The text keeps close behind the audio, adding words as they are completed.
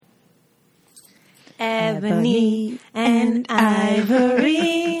Ebony and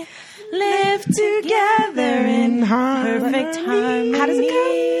Ivory live together in perfect harmony. How does it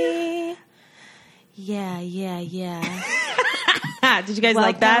go? Yeah. Did you guys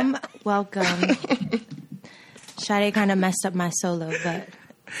like that? Welcome. Sade kind of messed up my solo, but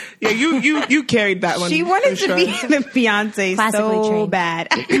Yeah, you carried that one. She wanted for to be sure. the Beyonce Classically so trained. bad.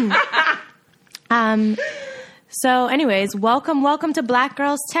 So anyways, welcome to Black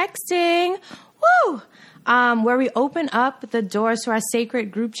Girls Texting. Woo! Where we open up the doors to our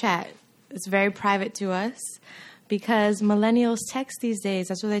sacred group chat. It's very private to us because millennials text these days.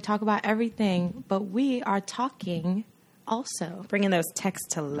 That's where they talk about everything. But we are talking also. Bringing those texts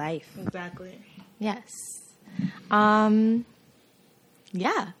to life. Exactly. Yes.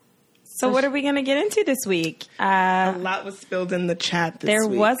 Yeah. So what are we going to get into this week? A lot was spilled in the chat this There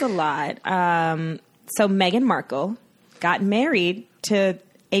week. was a lot. So Meghan Markle got married to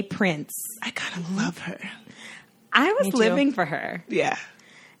a prince. I kind of love her. I was Me too. living for her. Yeah.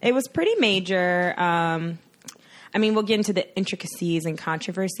 It was pretty major. I mean, we'll get into the intricacies and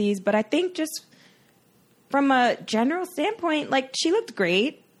controversies, but I think just from a general standpoint, like, she looked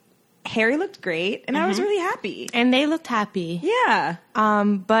great. Harry looked great, and I was really happy. And they looked happy. Yeah.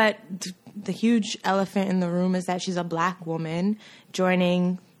 But the huge elephant in the room is that she's a black woman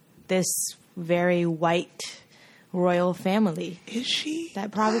joining this very white royal family Is she?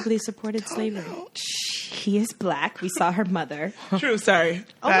 that probably supported slavery. She is black. We saw her mother. True, sorry.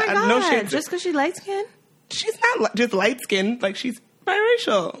 Oh my God. No shade. Just because she light skinned? She's not just light-skinned. Like, she's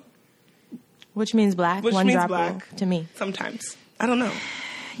biracial. Which means black. Which One means drop black. rule to me. Sometimes. I don't know.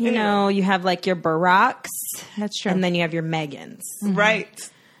 You know, you have like your Baracks. That's true. And then you have your Megans. Right.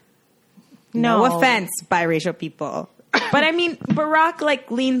 No offense, biracial people. But I mean, Barack like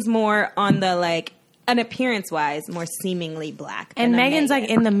leans more on the like an appearance wise, more seemingly black. And than a Megan's like Meghan.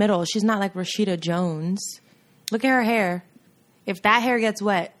 in the middle. She's not like Rashida Jones. Look at her hair. If that hair gets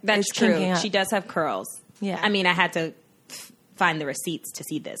wet, That's it's true. kinking up. She does have curls. Yeah. I mean, I had to find the receipts to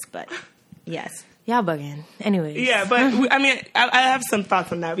see this, but yes. Y'all bugging. Anyways. Yeah, but I mean, I have some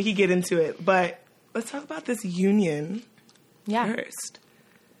thoughts on that. We could get into it, but let's talk about this union Yeah. first.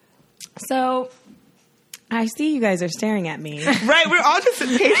 So I see you guys are staring at me. Right, we're all just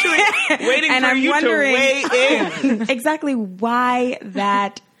patiently waiting And for I'm you wondering- to weigh in. Exactly why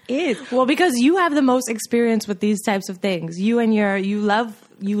that is. Well, because you have the most experience with these types of things. You and you loved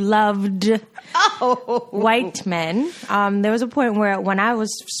white men. There was a point where when I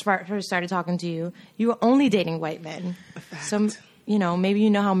was first started talking to you, you were only dating white men. So, maybe you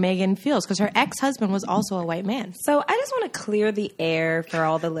know how Megan feels because her ex-husband was also a white man. So I just want to clear the air for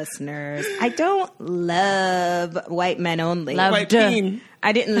all the listeners. I don't love white men only. Love- White Duh. bean.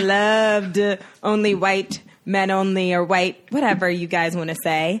 I didn't love only white men only or white, whatever you guys want to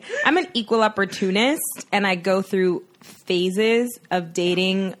say. I'm an equal opportunist and I go through phases of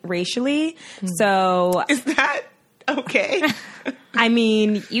dating racially. So, Is that okay? I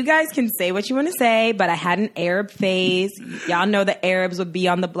mean, you guys can say what you want to say, but I had an Arab phase. Y'all know the Arabs would be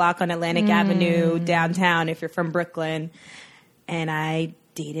on the block on Atlantic Avenue downtown if you're from Brooklyn. And I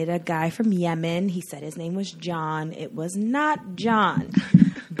dated a guy from Yemen. He said his name was John. It was not John,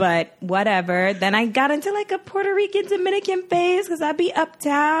 but whatever. Then I got into like a Puerto Rican Dominican phase because I'd be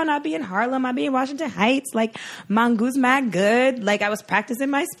uptown. I'd be in Harlem. I'd be in Washington Heights. Like, Mongoose mad good. Like, I was practicing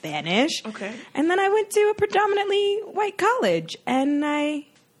my Spanish. Okay. And then I went to a predominantly white college and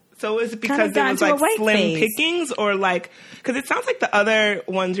So is it Kinda because got it was into a like white slim phase. pickings or like, because it sounds like the other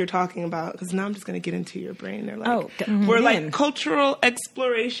ones you're talking about, because now I'm just going to get into your brain. They're like, we're man. like cultural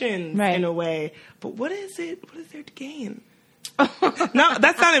explorations Right. in a way. But what is it? What is there to gain? No,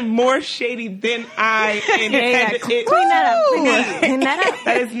 that sounded more shady than I intended it. Clean that up. Clean that up.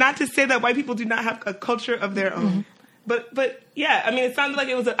 That is not to say that white people do not have a culture of their own. But yeah, I mean, it sounded like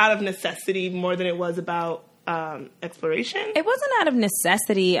it was out of necessity more than it was about exploration. it wasn't out of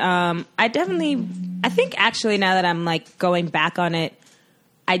necessity. I think actually now that I'm like going back on it,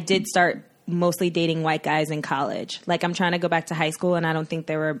 I did start mostly dating white guys in college. Like, I'm trying to go back to high school and I don't think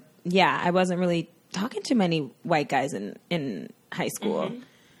I wasn't really talking to many white guys in high school.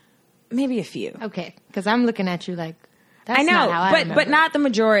 Maybe a few. Okay, because I'm looking at you like, that's I know, not how I but remember. not the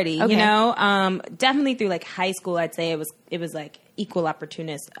majority. Okay. You know, definitely through like high school, I'd say it was like equal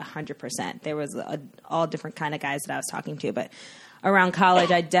opportunist, 100%. There was all different kind of guys that I was talking to, but around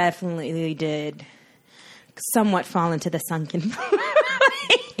college, I definitely did somewhat fall into the sunken.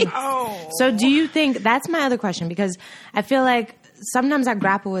 So do you think, that's my other question, because I feel like sometimes I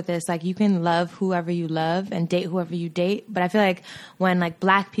grapple with this, like you can love whoever you love and date whoever you date, but I feel like when like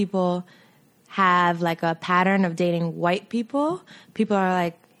black people have like a pattern of dating white people are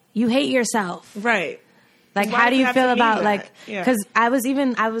like, you hate yourself. Right. Like, Why how does do it you have feel to mean about that? like? Yeah. Because I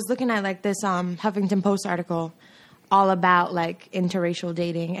was looking at like this Huffington Post article all about like interracial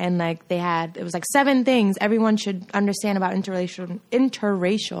dating, and like it was like 7 things everyone should understand about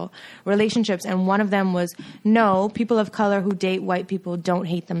interracial relationships, and one of them was no, people of color who date white people don't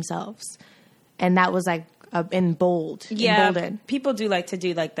hate themselves, and that was like in bold, emboldened. People do like to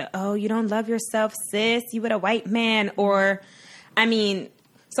do like you don't love yourself, sis, you with a white man, or I mean,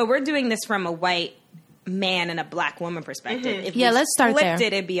 so we're doing this from a white man and a black woman perspective. Mm-hmm. If Yeah, we let's start flipped there.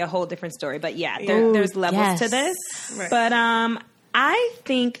 it'd be a whole different story. But yeah, Ooh, there's levels yes. to this. Right. But I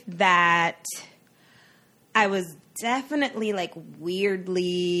think that I was definitely like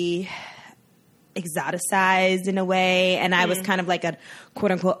weirdly exoticized in a way, and I was kind of like a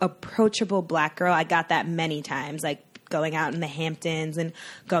quote unquote approachable black girl. I got that many times, like going out in the Hamptons and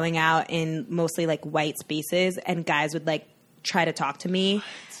going out in mostly like white spaces, and guys would like try to talk to me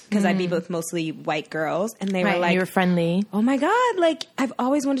because I'd be with mostly white girls, and they Right, were like, you were friendly. oh my God, like I've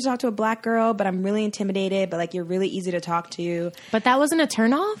always wanted to talk to a black girl, but I'm really intimidated, but like you're really easy to talk to. But that wasn't a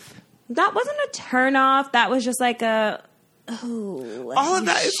turnoff. That wasn't a turnoff. That was just like all of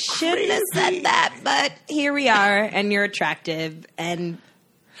that is shouldn't have crazy. said that, but here we are, and you're attractive, and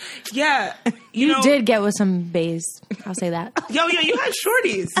Yeah. You know, did get with some bays. I'll say that. Yo, yeah, you had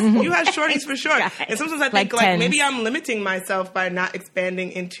shorties. You had shorties for sure. Guys. And sometimes I think Like like tens. maybe I'm limiting myself by not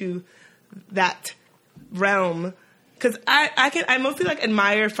expanding into that realm. Because I mostly like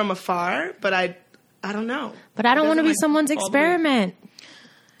admire from afar, but I don't know. But I don't want to be Doesn't, like, someone's all the way- experiment.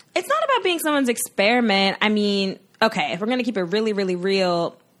 it's not about being someone's experiment. I mean, okay, if we're gonna keep it really, really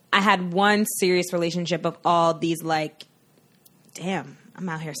real, I had one serious relationship of all these like, damn, I'm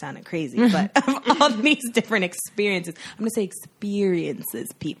out here sounding crazy, but of all these different experiences, I'm gonna say experiences,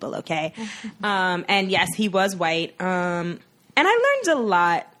 people, okay? And yes, he was white, and I learned a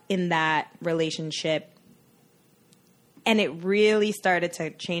lot in that relationship, and it really started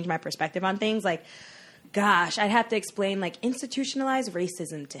to change my perspective on things. Like, gosh, I'd have to explain like institutionalized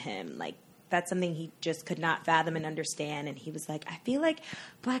racism to him. Like, that's something he just could not fathom and understand. And he was like, I feel like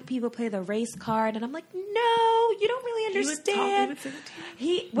black people play the race card. And I'm like, no, you don't really understand.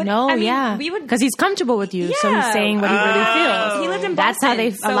 We would, because he's comfortable with you, so he's Yeah. saying what he really feels. he lived in Boston. That's how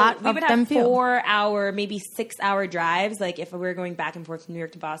they So a lot we of would them have feel. 4-hour, maybe 6-hour drives. Like if we were going back and forth from New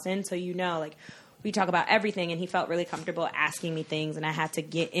York to Boston. So like we talk about everything, and he felt really comfortable asking me things, and I had to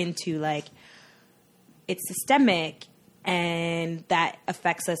get into like it's systemic, and that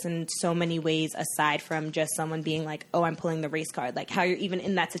affects us in so many ways aside from just someone being like, oh, I'm pulling the race card. Like how you're even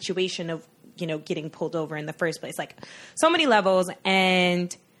in that situation of, getting pulled over in the first place. Like so many levels.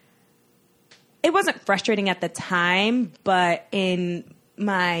 And it wasn't frustrating at the time, but in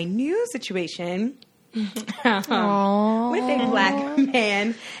my new situation with a black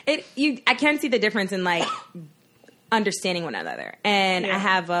man, I can see the difference in like understanding one another. And I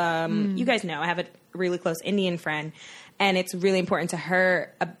have, you guys know, I have a really close Indian friend, and it's really important to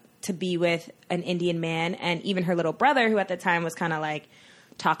her to be with an Indian man. And even her little brother, who at the time was kind of like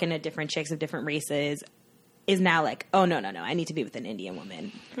talking to different chicks of different races, is now like, oh, no, I need to be with an Indian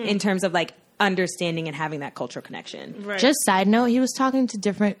woman in terms of like understanding and having that cultural connection. Right. Just side note, he was talking to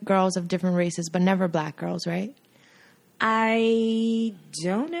different girls of different races, but never black girls, right? I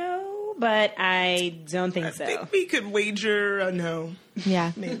don't know, but I don't think so. I think we could wager a no.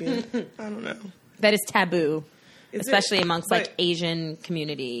 Yeah. Maybe. I don't know. That is taboo, Is especially it? amongst But- like Asian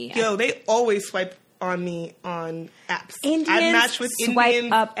community. Yo, they always swipe on me on apps. Indians I match with swipe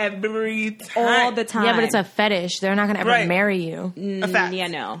Indians up every time. all the time. Yeah, but it's a fetish. They're not going to ever Right. marry you. A fact. Yeah,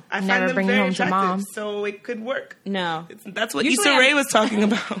 no. I find Never them bring you very home to attractive, mom. so it could work. No. That's what Usually Issa Rae I'm- was talking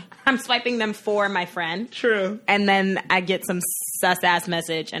about. I'm swiping them for my friend. True. And then I get some sus ass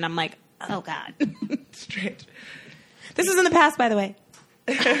message, and I'm like, oh God. Strange. This was in the past, by the way.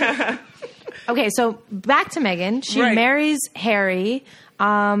 Okay, so back to Meghan. She Right. marries Harry.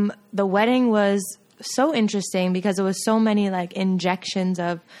 The wedding was so interesting because there was so many like injections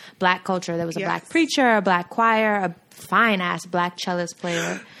of black culture. There was a Yes. black preacher, a black choir, a fine ass black cellist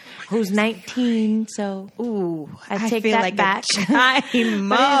player who's 19. So Ooh, I take that back.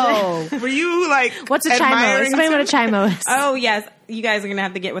 Chimo. Were you like What's a chimo? admiring Explain what a some- chimo is. Oh, yes. You guys are going to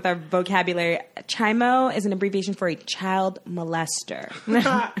have to get with our vocabulary. Chimo is an abbreviation for a child molester.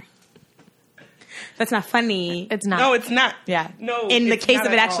 That's not funny. It's not. No, it's not. Yeah. No. in the it's case not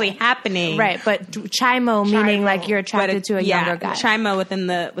of it at actually all. happening. Right, but chimo meaning Chimo. like you're But attracted to a younger guy. Chimo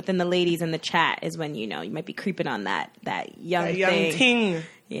within the ladies in the chat is when you might be creeping on that young That young thing. ting.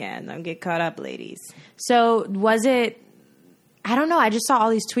 Yeah, don't get caught up, ladies. So was it I don't know. I just saw all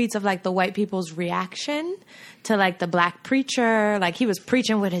these tweets of like the white people's reaction to like the black preacher. Like he was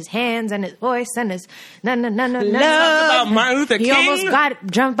preaching with his hands and his voice and his Talked about Martin Luther King. He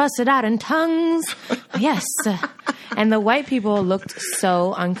almost busted out in tongues. Yes. And the white people looked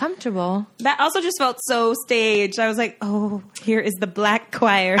so uncomfortable. That also just felt so staged. I was like, oh, here is the black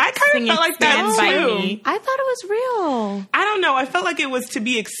choir. I kind of felt like that too. I thought it was real. I don't know. I felt like it was to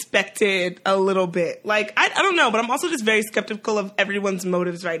be expected a little bit. Like, I don't know, but I'm also just very skeptical of everyone's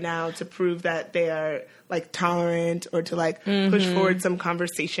motives right now to prove that they are like tolerant or to like push forward some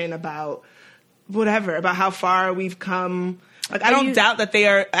conversation about whatever, about how far we've come. Like, I don't doubt that they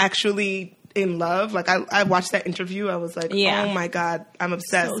are actually in love. Like, I watched that interview. I was like, oh my God, I'm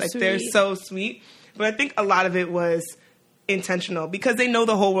obsessed. So like, sweet. they're so sweet. But I think a lot of it was intentional because they know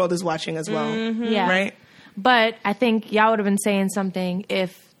the whole world is watching as well. Yeah. Right? But I think y'all would have been saying something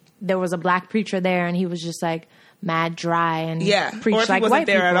if there was a black preacher there and he was just like mad dry and preached or if like he wasn't white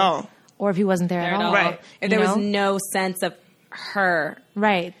there people. at all. Or if he wasn't there at all. Right. And there was no sense of her.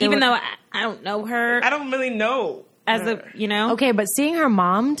 Right. Even though I don't know her I don't really know. as a, you know. Okay, but seeing her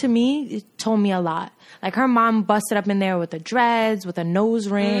mom, to me, it told me a lot. Like, her mom busted up in there with the dreads, with a nose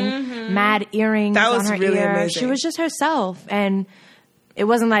ring, mad earrings That was on her really ear. amazing. She was just herself. And it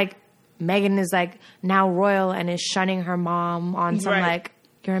wasn't like Meghan is, like, now royal and is shunning her mom on some, Right. like,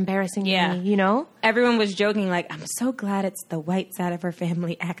 you're embarrassing Yeah. me, you know? Everyone was joking like, I'm so glad it's the white side of her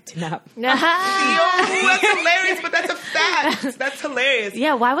family acting up. Yo, that's hilarious, but that's a fact. That's hilarious.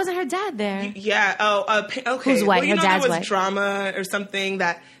 Yeah, why wasn't her dad there? Yeah. Okay. Who's white? Well, you Her know, dad's there was white. drama or something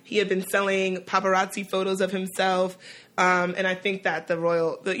that he had been selling paparazzi photos of himself, and I think that they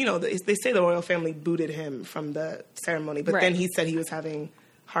say the royal family booted him from the ceremony, but then he said he was having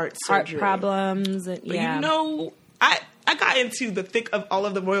heart surgery, Problems. But you know, I got into the thick of all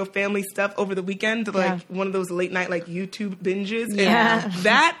of the royal family stuff over the weekend, like one of those late night like YouTube binges. Yeah. And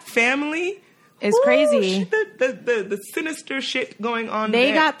that family. It's crazy. The sinister shit going on.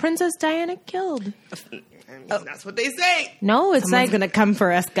 They there. got Princess Diana killed. That's what they say. No, it's Someone's like gonna come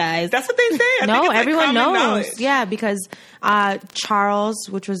for us, guys. That's what they say. I think no, it's like everyone common knows. knowledge. Yeah, because Charles,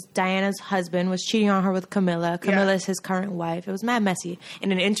 which was Diana's husband, was cheating on her with Camilla. Camilla's his current wife. It was mad messy.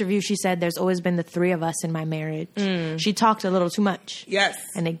 In an interview, she said, "There's always been the three of us in my marriage." She talked a little too much. Yes,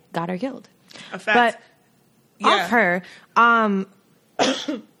 and they got her killed. a fact. But off her, I'm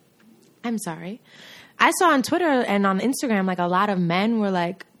sorry. I saw on Twitter and on Instagram, like, a lot of men were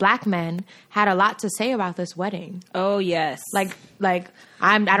like, black men had a lot to say about this wedding. Oh yes. Like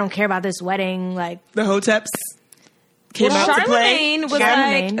I don't care about this wedding. Like, the Hoteps came out to play. Charlemagne was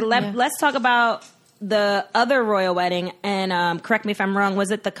Charlemagne, like, let's talk about the other royal wedding. And correct me if I'm wrong.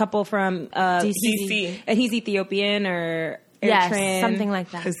 Was it the couple from DC. And he's Ethiopian or yes, Eritrean? something like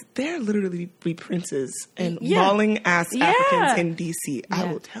that. Because they're literally be princes and balling ass Africans in DC. I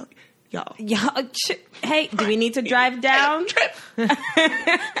will tell you. Y'all. Hey, do we need to drive down? Trip.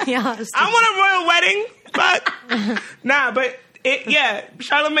 Yeah, I want a royal wedding, but but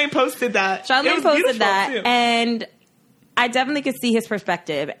Charlemagne posted that. Charlemagne posted that, too. and I definitely could see his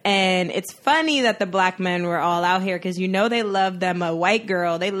perspective. And it's funny that the black men were all out here because they love them a white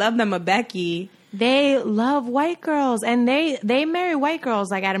girl, they love them a Becky. They love white girls, and they marry white girls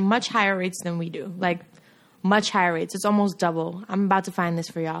like at a much higher rates than we do. Like, much higher rates. It's almost double. I'm about to find this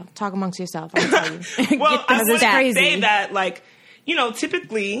for y'all. Talk amongst yourself. I'll tell you. Well, I would crazy. say that, like,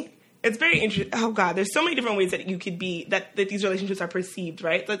 typically it's very interesting. Oh God, there's so many different ways that you could be that these relationships are perceived,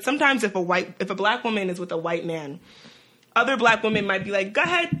 right? Like, sometimes if a black woman is with a white man, other black women might be like, "Go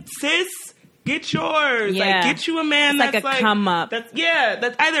ahead, sis, get yours. Yeah. Like, get you a man It's that's like a come up. That's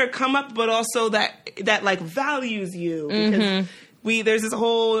either a come up, but also that like values you because." There's this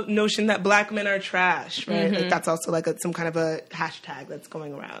whole notion that black men are trash, right? Like, that's also like some kind of a hashtag that's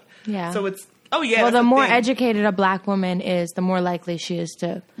going around. Yeah. So it's well, the more educated a black woman is, the more likely she is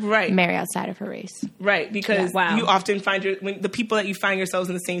to Right. marry outside of her race. Right, because Wow. you often find the people that you find yourselves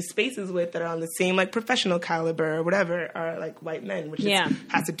in the same spaces with that are on the same like professional caliber or whatever are like white men, which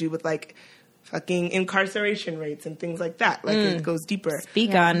has to do with like fucking incarceration rates and things like that. Like it goes deeper.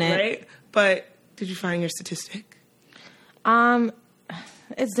 Speak on it. Right? But did you find your statistic?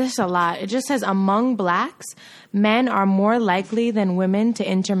 It's just a lot. It just says among blacks, men are more likely than women to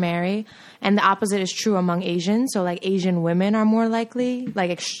intermarry, and the opposite is true among Asians. So, like, Asian women are more likely,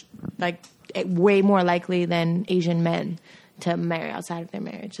 way more likely than Asian men to marry outside of their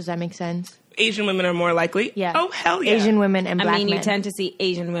marriage. Does that make sense? Asian women are more likely? Yeah. Oh, hell yeah. Asian women and black I mean, men. you tend to see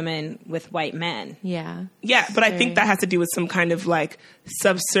Asian women with white men. Yeah. Yeah, but I think that has to do with some kind of like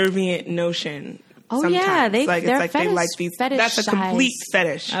subservient notion. Oh, yeah, sometimes. they're they like these. That's a complete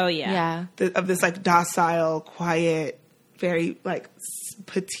fetish. Oh yeah. Yeah. Of this like docile, quiet, very like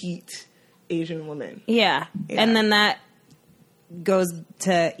petite Asian woman. Yeah. And then that goes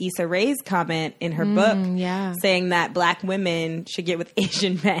to Issa Rae's comment in her book saying that black women should get with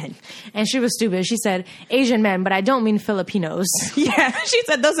Asian men. And she was stupid. She said Asian men, but I don't mean Filipinos. Yeah, she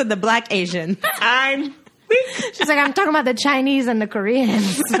said those are the black Asians. She's like, I'm talking about the Chinese and the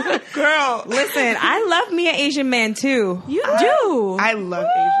Koreans. Girl, listen, I love me an Asian man too. You do. I love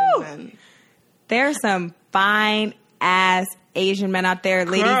Asian men. There's some fine ass Asian men out there.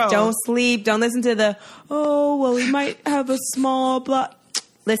 Ladies, don't sleep. Don't listen to the, he might have a small block.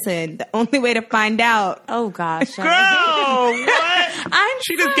 Listen, the only way to find out. Oh, gosh. Girl, what?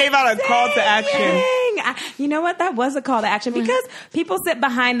 She just gave out a call to action. You know what? That was a call to action because people sit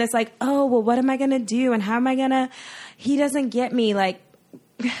behind this like, what am I going to do? And how am I going to... He doesn't get me. Like,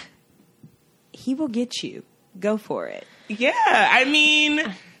 he will get you. Go for it. Yeah. I mean,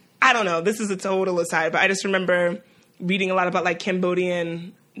 I don't know. This is a total aside, but I just remember reading a lot about like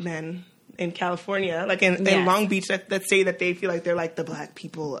Cambodian men in California, like in Long Beach, that say that they feel like they're like the black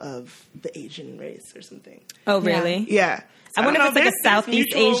people of the Asian race or something. Oh, really? Yeah. So I wonder if it's like a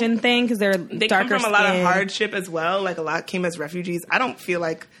Southeast Asian thing because they come darker from skin. a lot of hardship as well. Like a lot came as refugees. I don't feel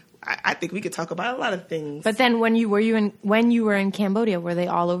like I think we could talk about a lot of things. But then when you were in Cambodia, were they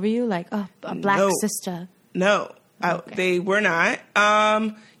all over you? Like, a black sister? No, they were not.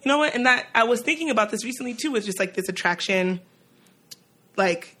 You know what? And that I was thinking about this recently too. Was just like this attraction,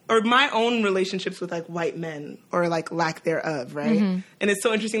 like, or my own relationships with like white men or like lack thereof, right? Mm-hmm. And it's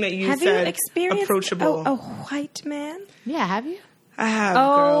so interesting that you said experienced approachable. A white man? Yeah, have you? I have.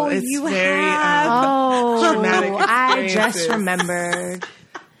 Girl. It's you very have. traumatic. I just remembered.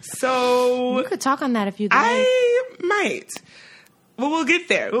 So you could talk on that if you'd like. I might. Well, we'll get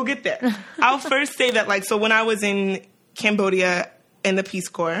there. I'll first say that, like, so when I was in Cambodia in the Peace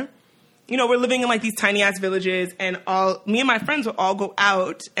Corps, you know, we're living in like these tiny ass villages, and me and my friends would all go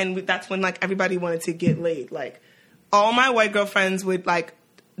out, and that's when like everybody wanted to get laid. Like, all my white girlfriends would like,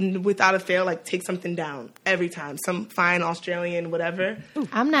 without a fail, like take something down every time. Some fine Australian, whatever.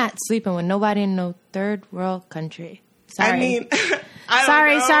 I'm not sleeping with nobody in no third world country. Sorry. I mean,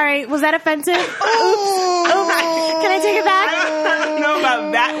 sorry. Was that offensive? Oops. Can I take it back? I don't know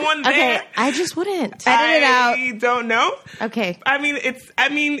about that one there. Okay, I just wouldn't. Edit it out. I don't know. Okay. I mean,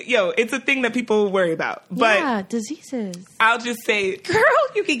 it's a thing that people worry about. But yeah, diseases. I'll just say, girl,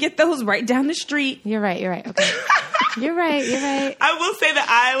 you could get those right down the street. You're right. Okay. You're right. I will say that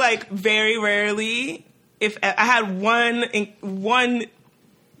I like very rarely, if I had one,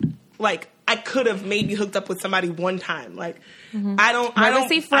 like, I could have maybe hooked up with somebody one time. Like, Where was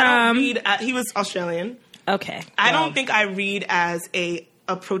he from? I don't read, he was Australian. Okay. I don't think I read as a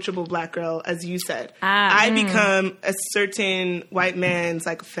approachable black girl, as you said. I become a certain white man's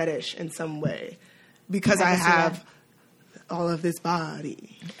like fetish in some way because I have all of this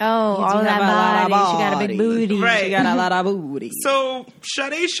body. Oh, all of that body. She got a big booty. Right. She got a lot of booty. So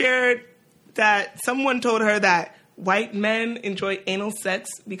Sade shared that someone told her that white men enjoy anal sex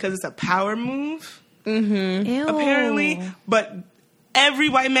because it's a power move. Mm-hmm. Apparently. But every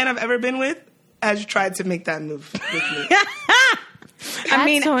white man I've ever been with has tried to make that move with me. I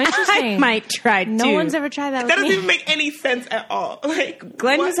mean, so interesting. I might try too. No one's ever tried that with That me. doesn't even make any sense at all. Like,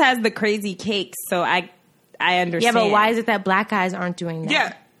 Glenn just has the crazy cakes, so I understand. Yeah, but why is it that black guys aren't doing that?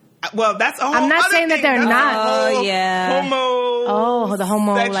 Yeah. Well, that's a whole I'm not other saying thing. that they're not. Oh, yeah. The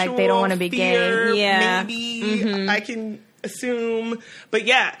homo, like they don't want to be gay. Yeah. Maybe I can assume. But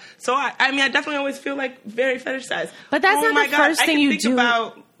yeah. So I definitely always feel like very fetishized. But that's not the first thing you do. I can think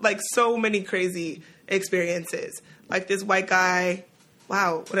about like so many crazy experiences. Like this white guy,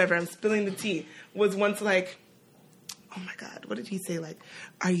 wow, whatever, I'm spilling the tea, was once like, oh my God, what did he say? Like,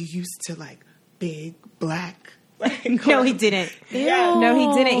 are you used to like big black? Like, no, he didn't. Yeah. No,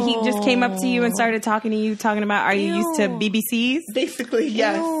 he didn't. He just came up to you and started talking to you, talking about, are you used to BBCs? Basically,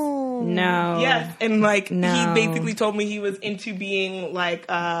 yes. No. Yes, and like No. he basically told me he was into being like,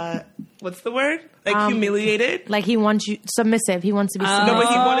 what's the word? Like humiliated. Like he wants you submissive. He wants to be submissive. No,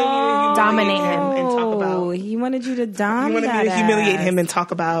 but he wanted me to Dominate him and talk about. Oh, he wanted you to He dominate. wanted me to humiliate him and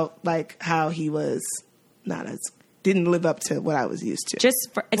talk about like how he was didn't live up to what I was used to. Just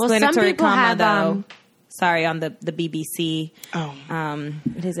for some explanatory people comma, have, though. Sorry, on the BBC. Oh.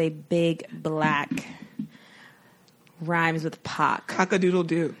 It is a big black rhymes with pock. Cock-a-doodle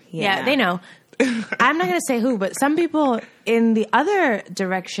doo. Yeah, they know. I'm not going to say who, but some people in the other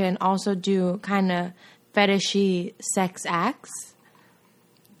direction also do kind of fetishy sex acts.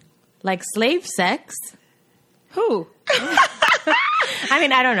 Like slave sex. Who? I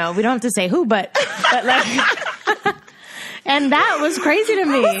mean, I don't know. We don't have to say who, but like... And that was crazy to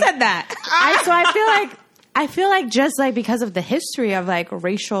me. Who said that? So I feel like I feel like just like because of the history of like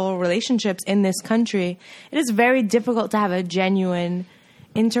racial relationships in this country, it is very difficult to have a genuine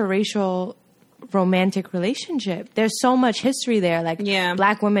interracial romantic relationship. There's so much history there, like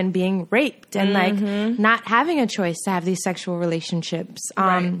Black women being raped and like not having a choice to have these sexual relationships.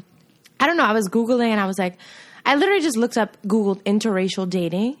 I don't know. I was Googling and I was like, I literally just looked up, Googled interracial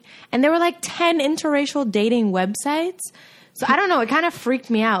dating, and there were like 10 interracial dating websites. So I don't know. It kind of freaked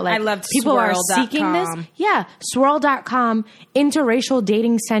me out. Like, I loved people are seeking this. Yeah. Swirl.com, interracial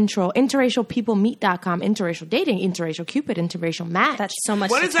dating central, interracialpeoplemeet.com, interracial dating, interracial Cupid, interracial match. That's so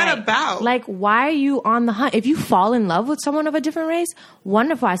much. What is that about? Like, why are you on the hunt? If you fall in love with someone of a different race,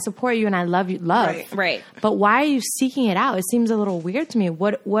 wonderful. I support you and I love you. Love. Right. But why are you seeking it out? It seems a little weird to me.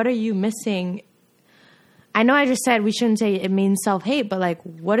 What are you missing? I know I just said we shouldn't say it means self-hate, but like,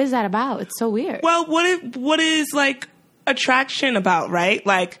 what is that about? It's so weird. Well, what is like attraction about, right?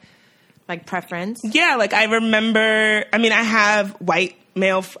 Like preference? Yeah, like I remember, I mean, I have white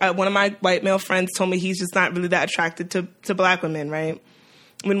male, one of my white male friends told me he's just not really that attracted to Black women, right?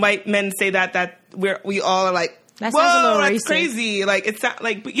 When white men say that we all are like, that whoa, that's crazy. Like, it's not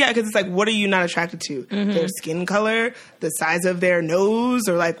like, but yeah, because it's like, what are you not attracted to? Their skin color, the size of their nose,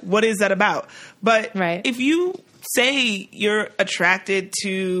 or like, what is that about? But if you say you're attracted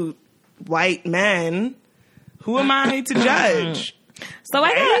to white men, who am I to judge? So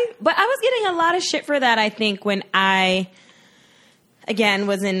I was getting a lot of shit for that, I think, when I, again,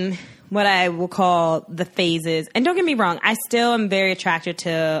 was in what I will call the phases. And don't get me wrong, I still am very attracted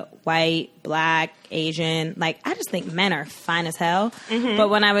to white, Black, Asian. Like, I just think men are fine as hell. But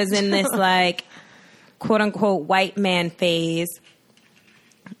when I was in this, like, quote-unquote white man phase,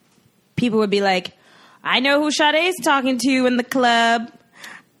 people would be like, I know who Sade's talking to in the club.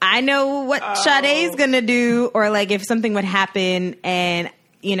 I know what Sade's gonna do. Or, like, if something would happen and,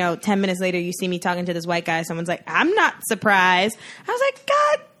 10 minutes later you see me talking to this white guy, someone's like, I'm not surprised. I was like,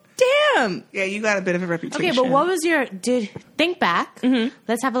 God damn. Yeah, you got a bit of a reputation. Okay, but what was think back.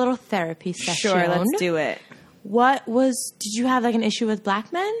 Let's have a little therapy session. Sure, let's do it. Did you have like an issue with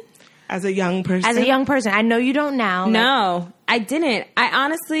Black men? As a young person? As a young person. I know you don't now. No, I didn't. I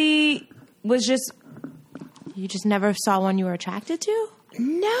honestly was just... You just never saw one you were attracted to?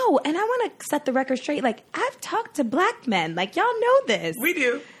 No, and I want to set the record straight. Like, I've talked to Black men. Like, y'all know this. We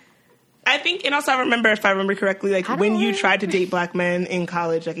do. I think, and also I remember, if I remember correctly, like when you tried to date Black men in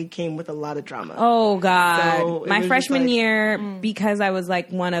college, like it came with a lot of drama. Oh God! So my freshman year, because I was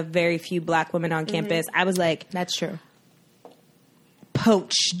like one of very few Black women on campus, I was like, that's true.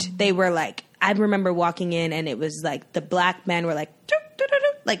 Poached. They were like, I remember walking in, and it was like the Black men were like,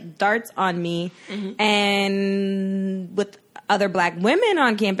 like darts on me, and with other Black women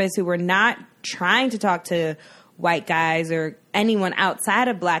on campus who were not trying to talk to white guys or anyone outside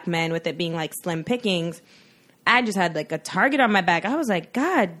of Black men, with it being like slim pickings, I just had like a target on my back. I was like,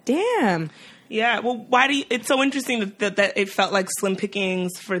 God damn. Yeah, well, it's so interesting that it felt like slim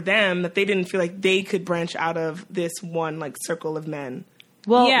pickings for them, that they didn't feel like they could branch out of this one like circle of men.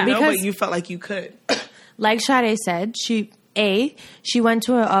 Well, yeah, because but you felt like you could. Like Sade said, she went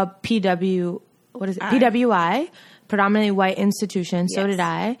to a PWI, predominantly white institution. So did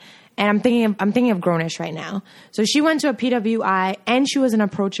I. And I'm thinking of Grownish right now. So she went to a PWI, and she was an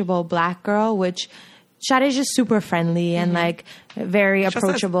approachable Black girl, which Sade's just super friendly and like very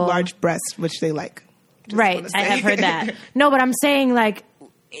approachable. Large breasts, which they like. Right. I have heard that. No, but I'm saying like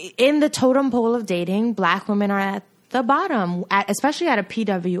in the totem pole of dating, Black women are at the bottom, especially at a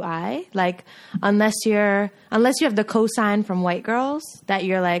PWI. Like unless you have the cosign from white girls that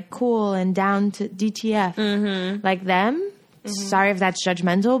you're like cool and down to DTF, like them. Sorry if that's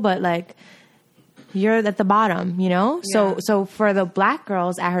judgmental, but like you're at the bottom, Yeah. So for the Black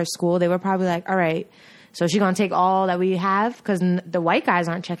girls at her school, they were probably like, all right, so she's going to take all that we have because the white guys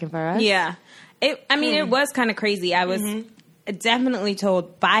aren't checking for us. Yeah. It was kind of crazy. I was definitely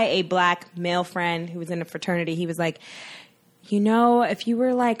told by a Black male friend who was in a fraternity. He was like, if you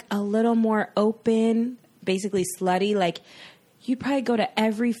were like a little more open, basically slutty, like you'd probably go to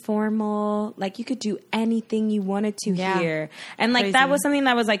every formal, like you could do anything you wanted to here. And like that was something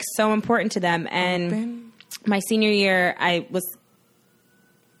that was like so important to them. And my senior year, I was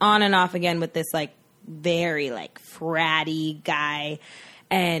on and off again with this like very like fratty guy.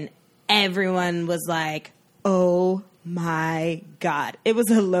 And everyone was like, oh my God. It was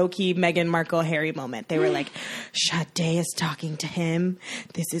a low-key Meghan Markle Harry moment. They were like, Sade is talking to him.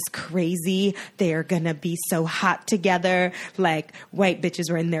 This is crazy. They are gonna be so hot together. Like, white bitches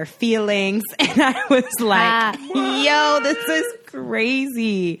were in their feelings. And I was like, yo, this is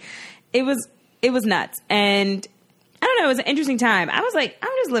crazy. It was nuts. And I don't know. It was an interesting time. I was like,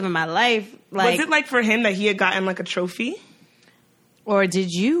 I'm just living my life. Like, was it like for him that he had gotten like a trophy? Or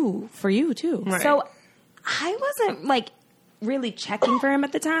did you, for you too? Right. So I wasn't like really checking for him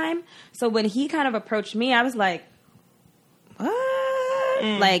at the time. So when he kind of approached me, I was like, what?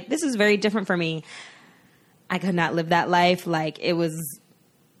 Like, this is very different for me. I could not live that life. Like, it was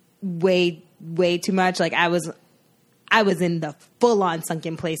way, way too much. Like, I was in the full on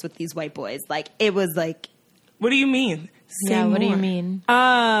sunken place with these white boys. Like, it was like, What do you mean? Say What do you more.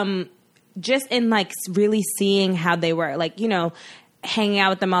 mean? just in like really seeing how they were, like, you know, hanging out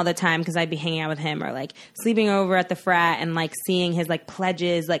with them all the time because I'd be hanging out with him, or like sleeping over at the frat and like seeing his like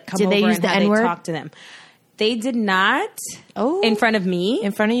pledges like come Did over they use and the how N-word? they talk to them. They did not. Oh. In front of me.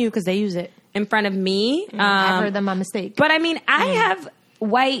 In front of you, because they use it. In front of me. I've heard them on mistake. But I mean, I have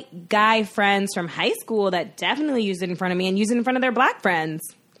white guy friends from high school that definitely use it in front of me and use it in front of their black friends.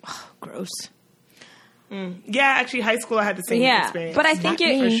 Gross. Yeah, actually, high school I had the same experience. But I think Not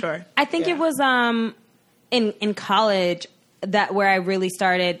it me. for sure. I think Yeah. it was in college that where I really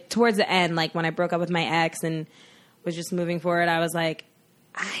started towards the end, like when I broke up with my ex and was just moving forward. I was like,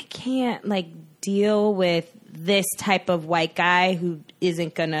 I can't like deal with this type of white guy who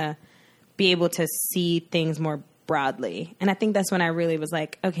isn't gonna be able to see things more broadly. And I think that's when I really was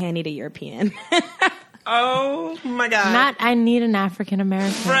like, okay, I need a European. Oh my god! I need an African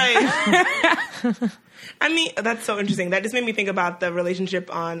American. Right. I mean, that's so interesting. That just made me think about the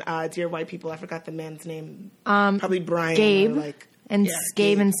relationship on Dear White People. I forgot the man's name. Probably Brian. Gabe. Or like, And yeah,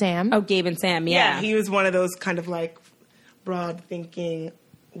 Gabe and Sam. Oh, Gabe and Sam, yeah, yeah. he was one of those kind of like broad thinking,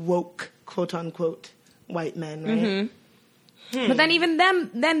 woke, quote unquote, white men, right? But then even them,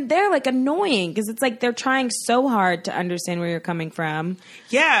 then they're like annoying because it's like they're trying so hard to understand where you're coming from.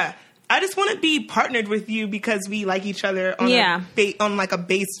 Yeah. I just want to be partnered with you because we like each other on on like a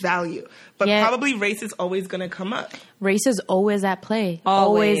base value. But Yeah. probably race is always going to come up. Race is always at play.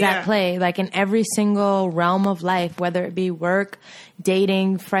 Always. Yeah. At play. Like in every single realm of life, whether it be work,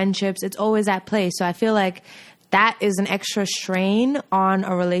 dating, friendships, it's always at play. So I feel like that is an extra strain on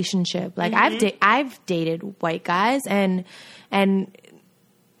a relationship. Like I've dated white guys and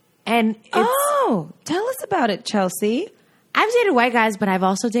it's Oh, tell us about it, Chelsea. I've dated white guys, but I've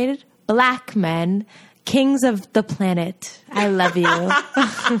also dated black men, kings of the planet. I love you.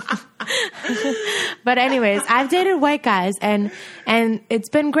 But anyways, I've dated white guys and it's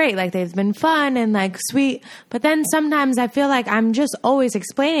been great. Like they've been fun and like sweet. But then sometimes I feel like I'm just always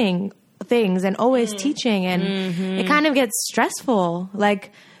explaining things and always teaching, and it kind of gets stressful.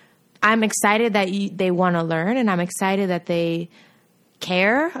 Like I'm excited that they want to learn, and I'm excited that they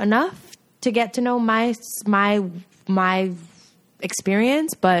care enough to get to know my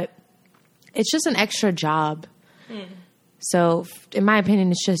experience, but it's just an extra job. So in my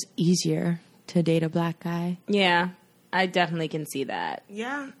opinion, it's just easier to date a black guy. Yeah, I definitely can see that.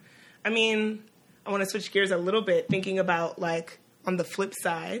 Yeah. I mean, I want to switch gears a little bit, thinking about like on the flip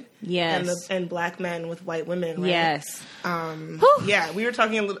side. Yes. And black men with white women, right? Yes. Yeah, we were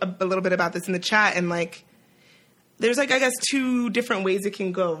talking a little bit about this in the chat, and like, there's like, I guess, two different ways it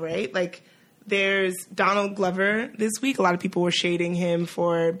can go, right? Like, there's Donald Glover this week. A lot of people were shading him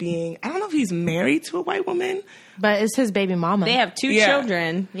for being, I don't know if he's married to a white woman. But it's his baby mama. They have two Yeah.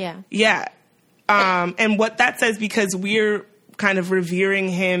 children. Yeah. Yeah. And what that says, because we're kind of revering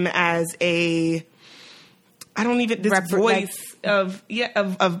him as this voice of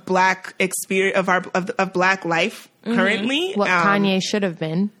black experience, of black life currently. What Kanye should have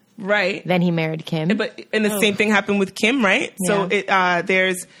been. Right. Then he married Kim. And the same thing happened with Kim, right? Yeah. So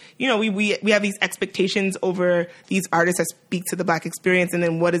there's, we have these expectations over these artists that speak to the black experience, and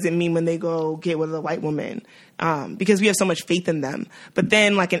then what does it mean when they go get with a white woman? Because we have so much faith in them. But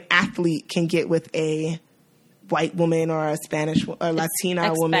then like an athlete can get with a white woman or a Spanish or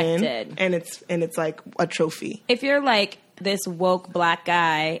Latina woman, and it's like a trophy. If you're like this woke black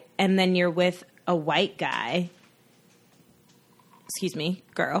guy and then you're with a white guy, excuse me,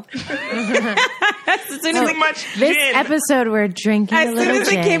 girl. As soon as Too much This gin. episode, we're drinking a As soon little as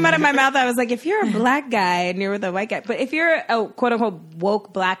it gin. came out of my mouth, I was like, if you're a black guy and you're with a white guy, but if you're a quote unquote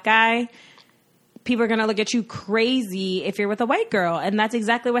woke black guy, people are going to look at you crazy if you're with a white girl. And that's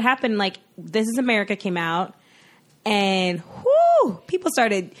exactly what happened. Like, This Is America came out and people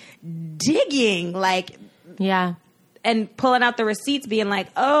started digging, like, Yeah. and pulling out the receipts being like,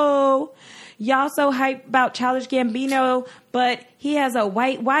 oh, y'all so hype about Childish Gambino, but he has a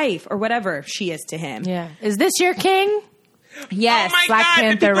white wife or whatever she is to him. Yeah. Is this your king? Yes. Oh my Black God, did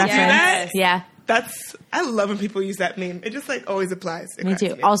Panther people do reference. that? Yeah. I love when people use that meme. It just like always applies. Me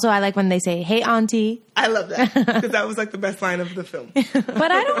too. Also, I like when they say, "Hey, auntie." I love that because that was like the best line of the film.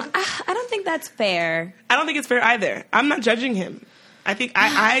 But I don't think that's fair. I don't think it's fair either. I'm not judging him. I think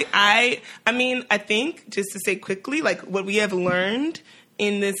I think just to say quickly, like what we have learned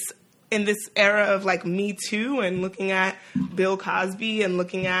in this era of like Me Too and looking at Bill Cosby and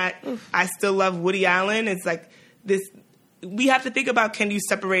looking at I Still Love Woody Allen, it's like this. We have to think about, can you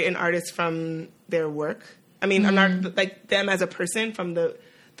separate an artist from their work? I mean, like them as a person from the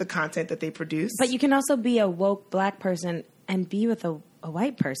content that they produce. But you can also be a woke black person and be with a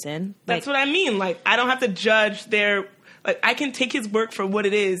white person. That's what I mean. Like, I don't have to judge their... Like, I can take his work for what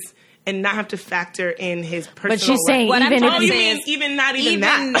it is and not have to factor in his personal... But she's saying what even I'm if... you mean even not even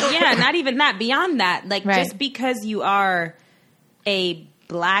that? Yeah, not even that. Beyond that. Like, Right. just because you are a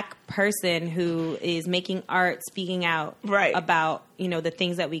black person who is making art, speaking out about, the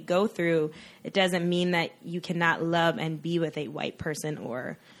things that we go through, it doesn't mean that you cannot love and be with a white person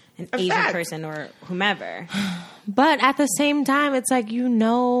or an Asian person or whomever. But at the same time, it's like, if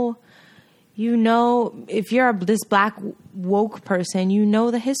you're this black woke person,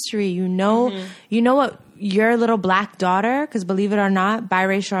 the history, what your little black daughter, because believe it or not,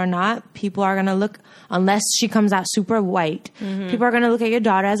 biracial or not, people are going to look, unless she comes out super white, people are going to look at your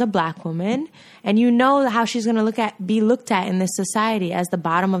daughter as a black woman, and how she's going to be looked at in this society as the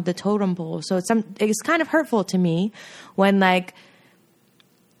bottom of the totem pole. So it's kind of hurtful to me when, like,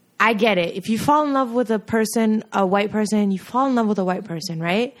 I get it. If you fall in love with a white person, you fall in love with a white person,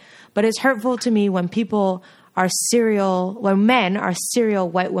 right? But it's hurtful to me when men are serial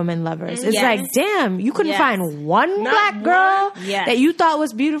white women lovers. It's like, damn, you couldn't find one black girl that you thought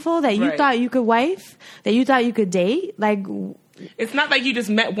was beautiful, that you thought you could wife, that you thought you could date. Like, it's not like you just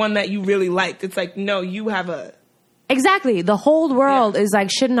met one that you really liked. It's like, no, you have a... Exactly. The whole world is like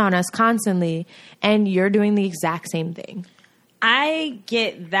shitting on us constantly, and you're doing the exact same thing. I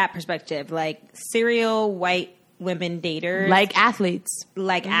get that perspective. Like, serial white women daters. Like athletes.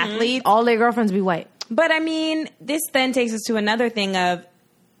 All their girlfriends be white. But I mean, this then takes us to another thing of,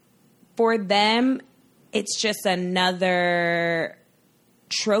 for them, it's just another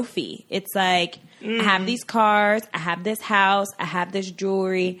trophy. It's like, I have these cars, I have this house, I have this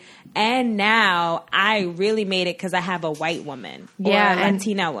jewelry, and now I really made it because I have a white woman or a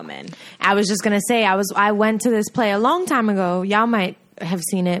Latina woman. I was just going to say, I went to this play a long time ago. Y'all might have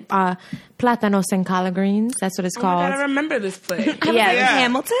seen it. Plátanos en Collard Greens. That's what it's called. I gotta remember this play.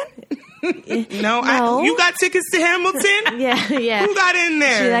 Hamilton? No. You got tickets to Hamilton? Yeah. Who got in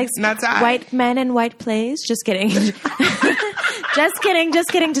there? She likes white men and white plays. Just kidding. Just kidding.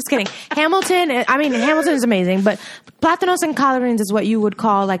 Hamilton is amazing, but Plátanos en Collard Greens is what you would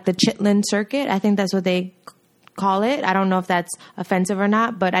call like the Chitlin circuit. I think that's what they call it. I don't know if that's offensive or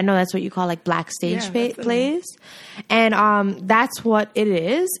not, but I know that's what you call like black stage plays. And that's what it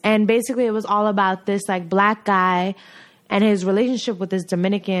is. And basically it was all about this like black guy and his relationship with this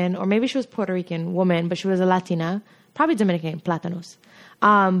Dominican, or maybe she was Puerto Rican woman, but she was a Latina, probably Dominican, Plátanos.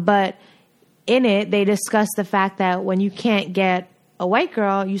 But in it, they discussed the fact that when you can't get a white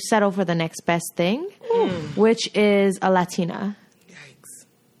girl, you settle for the next best thing, which is a Latina. Yikes.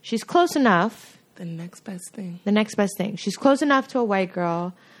 She's close enough. The next best thing. She's close enough to a white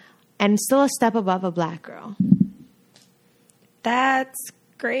girl and still a step above a black girl. That's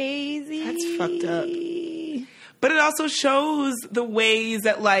crazy. That's fucked up. But it also shows the ways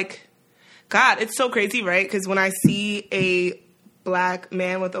that, like, God, it's so crazy, right? Because when I see a black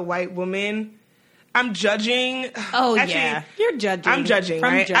man with a white woman, I'm judging. Oh, actually, yeah. You're judging. I'm judging,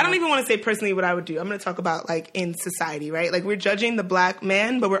 right? I don't even want to say personally what I would do. I'm going to talk about, like, in society, right? Like, we're judging the black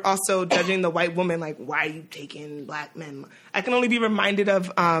man, but we're also judging the white woman. Like, why are you taking black men? I can only be reminded of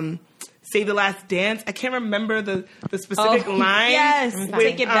Say the Last Dance. I can't remember the specific line. Yes,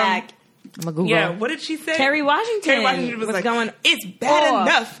 take it back. I'm a Google. Yeah, what did she say? Kerry Washington was like, going, it's bad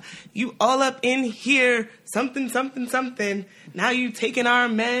enough. You all up in here, something. Now you taking our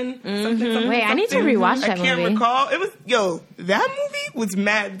men, something. Wait, I need to rewatch that movie. I can't recall. It was, that movie was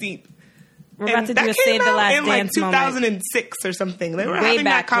mad deep. We're about to do a Save the Last Dance in like 2006 or something. They were having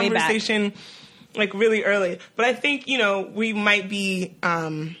that conversation like really early. But I think, we might be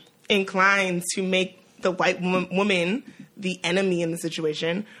inclined to make the white woman the enemy in the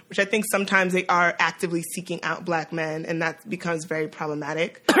situation, which I think sometimes they are actively seeking out black men, and that becomes very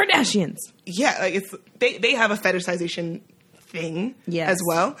problematic. Kardashians. Yeah, like they have a fetishization thing as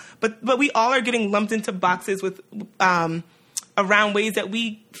well. But we all are getting lumped into boxes with around ways that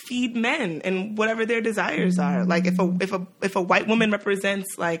we feed men and whatever their desires are. Like if a white woman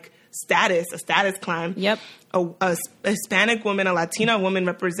represents like a status climb. Yep. A Hispanic woman, a Latina woman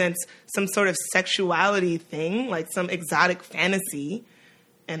represents some sort of sexuality thing, like some exotic fantasy.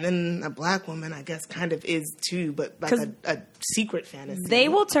 And then a black woman, I guess, kind of is too, but like a secret fantasy. They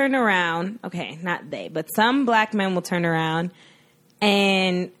will turn around. Okay, not they, but some black men will turn around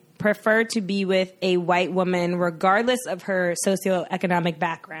and prefer to be with a white woman regardless of her socioeconomic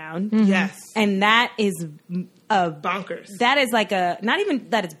background. Mm-hmm. Yes. And that is bonkers. That is like not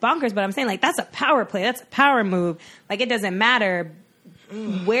even that it's bonkers, but I'm saying like that's a power play. That's a power move. Like it doesn't matter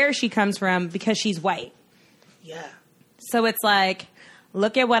where she comes from because she's white. Yeah. So it's like,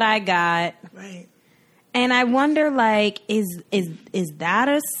 look at what I got. Right. And I wonder, like, is that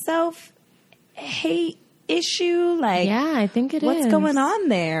a self-hate issue? Like, Yeah, I think it is. what's going on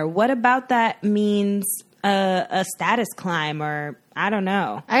there? What about that means a status climb or I don't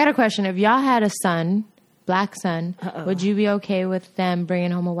know. I got a question. If y'all had a son, black son, would you be okay with them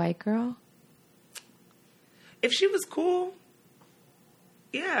bringing home a white girl? If she was cool,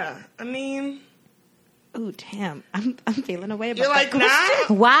 yeah. I mean, Ooh, damn. I'm feeling away about you're like, that.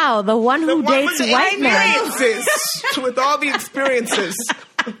 nah. Wow, the one who The one dates with the white men. experiences, with all the experiences.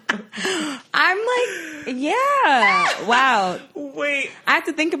 I'm like, yeah. Wow. Wait. I have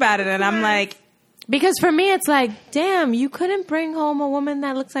to think about it, and I'm like, Because for me, it's like, damn, you couldn't bring home a woman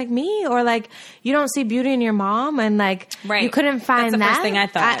that looks like me, or like you don't see beauty in your mom, and like Right. you couldn't find That's the that. first thing I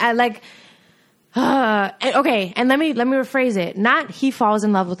thought. I like. Okay, and let me rephrase it. Not he falls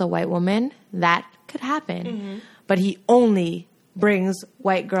in love with a white woman. That could happen, but he only brings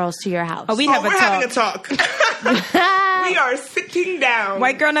white girls to your house. oh, we're Having a talk. We are sitting down.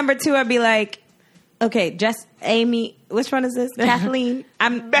 White girl number 2, I'd be like, okay, just Amy. Which one is this? Kathleen.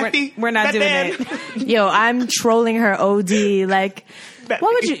 Bethy. We're not doing Beth it. Yo, I'm trolling her OD. Like, Bethy.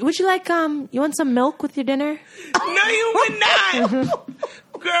 what would you like? You want some milk with your dinner? No, you would not.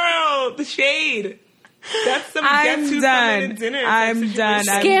 Girl, the shade. That's some I'm get to done. feminine dinner. I'm type done.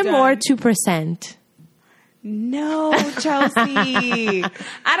 situation. Skim done. or 2%? No, Chelsea.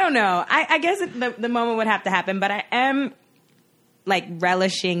 I don't know. I guess the moment would have to happen, but I am like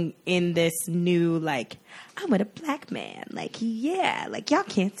relishing in this new, like, I'm with a black man. Like, yeah, like y'all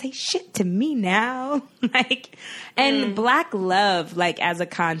can't say shit to me now. Like, and black love, like as a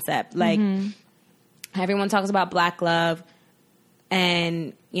concept, like everyone talks about black love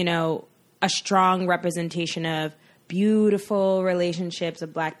and, you know, a strong representation of beautiful relationships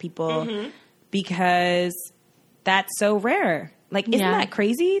of black people because that's so rare. Like, isn't Yeah. that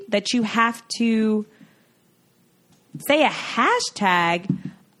crazy that you have to say a hashtag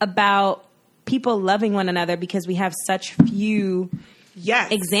about people loving one another because we have such few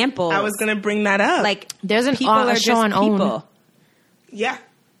Yes. examples? I was going to bring that up. like, There's an people a are show just on OWN. people. Yeah.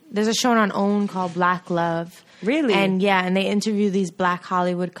 There's a show on OWN called Black Love. Really? And yeah, and they interview these black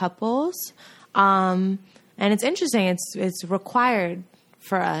Hollywood couples. And it's interesting. It's required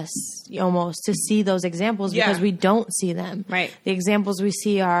for us almost to see those examples Yeah. because we don't see them. Right. The examples we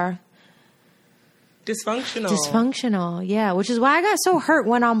see are dysfunctional. Yeah, which is why I got so hurt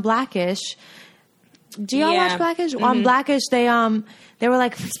when on Blackish. Do y'all Yeah. watch Blackish? On Blackish, they were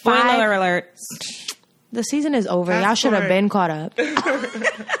like 5. Spoiler alert. The season is over. Fast Y'all should have forward. been caught up. No.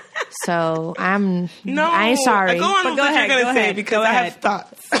 So I ain't sorry. Go on But with go what ahead, you're go going to say ahead, because go I ahead. have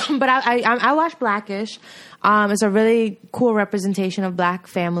thoughts. But I watched Blackish. It's a really cool representation of a black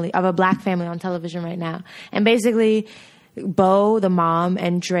family on television right now. And basically, Bo, the mom,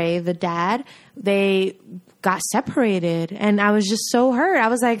 and Dre, the dad, they got separated, and I was just so hurt. I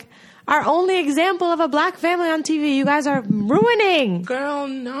was like, our only example of a black family on TV, you guys are ruining. Girl,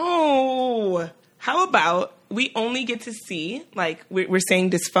 no. How about we only get to see, like, we're saying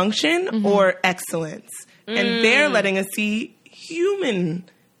dysfunction or excellence. And they're letting us see human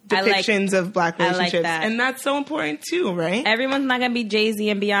depictions of black I like relationships. that. And that's so important too, right? Everyone's not going to be Jay-Z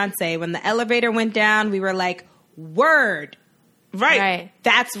and Beyonce. When the elevator went down, we were like, word. Right.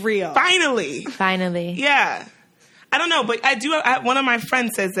 That's real. Finally. Finally. Yeah. I don't know, but one of my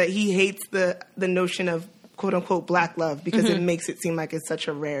friends says that he hates the notion of quote unquote black love because it makes it seem like it's such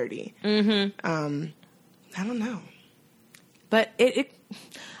a rarity. I don't know. But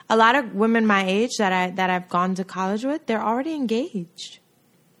a lot of women my age that I've gone to college with, they're already engaged.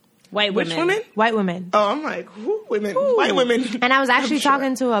 White Which women. women? White women. Oh, I'm like, who women? White women. And I was actually I'm sure.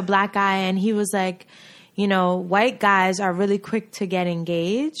 talking to a black guy, and he was like, you know, white guys are really quick to get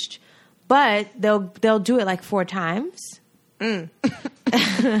engaged, but they'll do it like 4 times. What?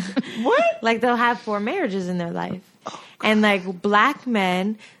 Like they'll have 4 marriages in their life. And like black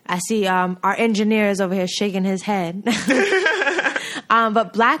men, I see our engineer is over here shaking his head.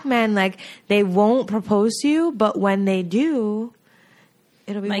 But black men, like, they won't propose to you, but when they do,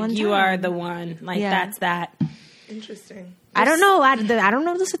 it'll be like one you time. are the one. Like that's that. Interesting. I don't know. I don't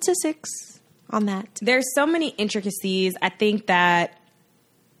know the statistics on that. There's so many intricacies. I think that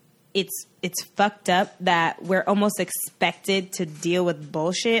it's fucked up that we're almost expected to deal with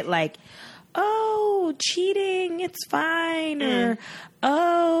bullshit like, oh, cheating, it's fine, or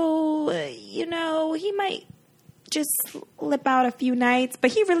oh, you know, he might just slip out a few nights,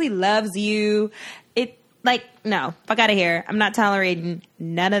 but he really loves you. It like, no, fuck out of here. I'm not tolerating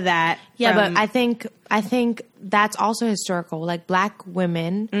none of that. Yeah, but I think that's also historical. Like black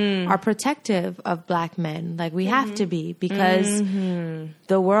women are protective of black men. Like we have to be because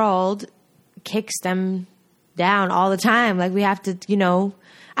the world kicks them down all the time. Like we have to, you know,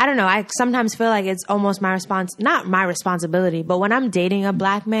 I don't know. I sometimes feel like it's almost not my responsibility, but when I'm dating a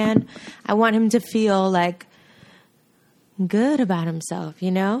black man, I want him to feel like good about himself, you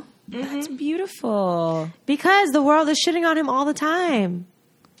know? That's beautiful. Because the world is shitting on him all the time.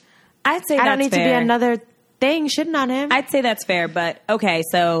 I'd say I don't that's need to be fair. another thing shitting on him. I'd say that's fair, but okay,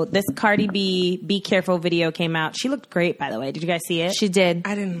 so this Cardi B Be Careful video came out. She looked great, by the way. Did you guys see it? She did.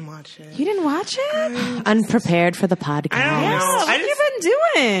 I didn't watch it. You didn't watch it? Unprepared for the podcast. I don't know. What have you been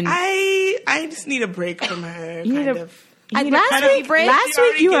doing? I just need a break from her. need kind a- of. You need a last Cardi week, B break? last She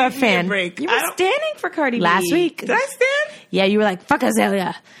already week you were a gave me fan. break. You I were don't- standing for Cardi B. Last week. Did I stand? Yeah, you were like, fuck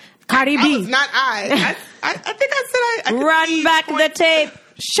Azalea. Cardi I B. was not I think I said I could Run see back the points. tape.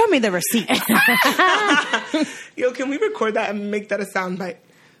 Show me the receipt. Yo, can we record that and make that a soundbite?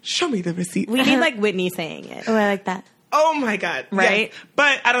 Show me the receipt. We need like Whitney saying it. Oh, I like that. Oh my God. Right? Yes.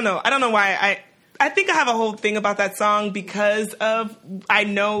 But I don't know. I don't know why. I think I have a whole thing about that song because of I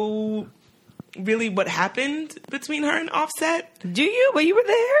know really what happened between her and Offset. Do you? Well, you were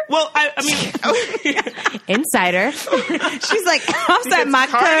there? Well, I mean, Insider. She's like, Offset, my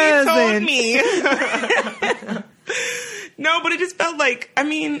Cardi told cousin. me. No, but it just felt like, I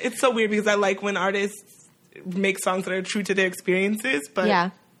mean, it's so weird because I like when artists make songs that are true to their experiences, but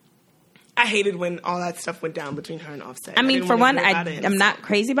Yeah. I hated when all that stuff went down between her and Offset. I mean, didn't for wanna one, hear about it in a I'm not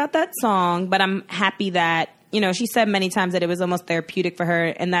crazy about that song, but I'm happy that, you know, she said many times that it was almost therapeutic for her,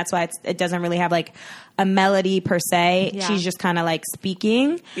 and that's why it doesn't really have like a melody per se. Yeah. She's just kind of like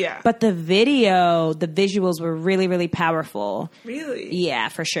speaking. Yeah. But the visuals were really, really powerful. Really? Yeah,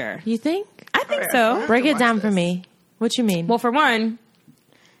 for sure. You think? I think Alright, so. well, Break it watch down for this. me. What you mean? Well, for one,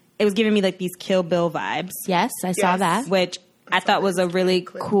 it was giving me like these Kill Bill vibes, yes, I saw Yes. that. which I thought was a really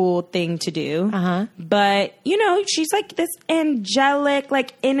cool thing to do. Uh-huh. But, you know, she's like this angelic,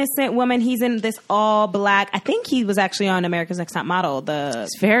 like innocent woman. He's in this all black. I think he was actually on America's Next Top Model.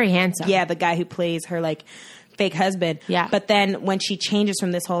 It's very handsome. Yeah, the guy who plays her like fake husband. Yeah. But then when she changes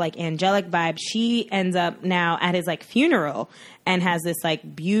from this whole like angelic vibe, she ends up now at his like funeral and has this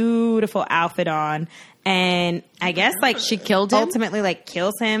like beautiful outfit on. And I guess like She killed him? ultimately like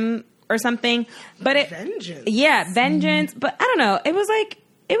kills him or something. But it Vengeance. yeah, vengeance. But I don't know. It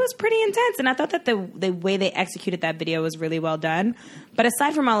was pretty intense, and I thought that the way they executed that video was really well done. But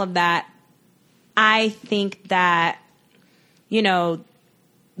aside from all of that, I think that, you know,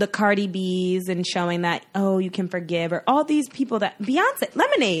 the Cardi B's and showing that, oh, you can forgive, or all these people that Beyonce,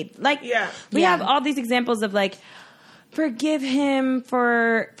 Lemonade, like Yeah. we Yeah. have all these examples of like, forgive him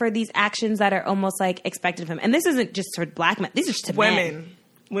for these actions that are almost like expected of him. And this isn't just for black men; these are just to men.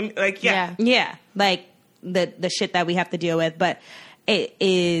 Women, like, yeah. Yeah, like the shit that we have to deal with, but it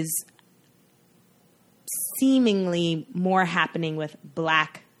is seemingly more happening with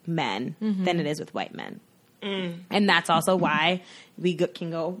black men than it is with white men. And that's also why we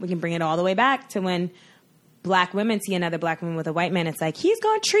can bring it all the way back to when black women see another black woman with a white man. It's like, he's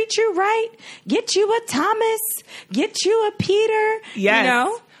going to treat you right, get you a Thomas, get you a Peter, Yes. you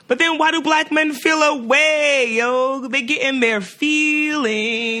know? But then why do black men feel away, yo? They get in their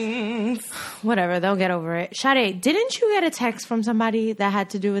feelings. Whatever, they'll get over it. Sade, didn't you get a text from somebody that had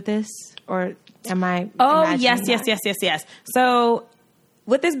to do with this? Or am I Oh, imagining yes. that? So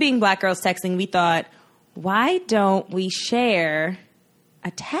with this being Black Girls Texting, we thought, why don't we share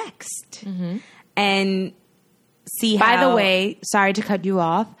a text and see how... By the way, sorry to cut you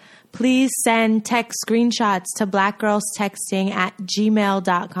off. Please send text screenshots to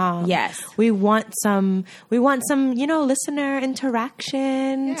blackgirlstexting@gmail.com. Yes. We want some, listener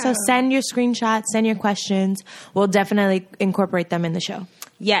interaction. So send your screenshots, send your questions. We'll definitely incorporate them in the show.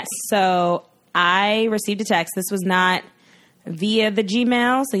 Yes. So I received a text. This was not via the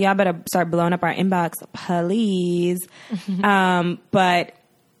Gmail, so y'all better start blowing up our inbox, please. But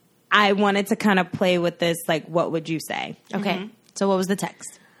I wanted to kind of play with this, like, what would you say? Okay. So what was the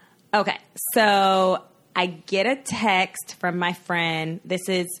text? Okay, so I get a text from my friend. This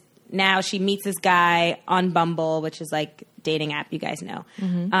is now she meets this guy on Bumble, which is like dating app, you guys know.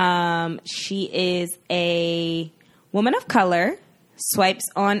 She is a woman of color, swipes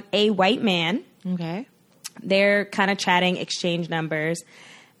on a white man. Okay. They're kind of chatting, exchange numbers.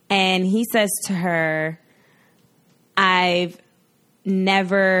 And he says to her, I've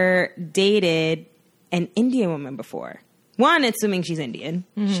never dated an Indian woman before. One, assuming she's Indian.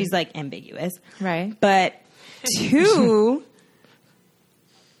 She's like ambiguous. Right. But two,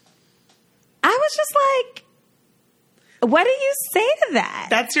 I was just like, what do you say to that?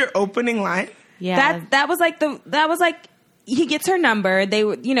 That's your opening line? Yeah. That was like he gets her number. They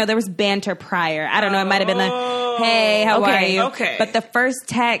were, there was banter prior. I don't know. It might have been like, hey, how are you? Okay. But the first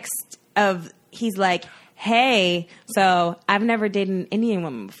text he's like, hey, so I've never dated an Indian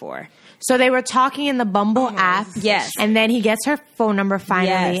woman before. So they were talking in the Bumble app. Yes. And then he gets her phone number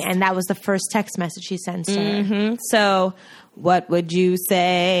finally, Yes. and that was the first text message he sends to her. So what would you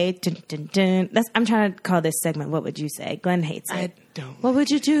say? Dun, dun, dun. I'm trying to call this segment, what would you say? Glenn hates it. I don't. What would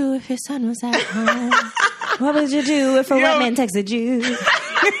you do if your son was at home? What would you do if a white man texted you?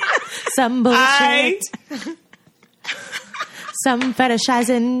 Some bullshit. Some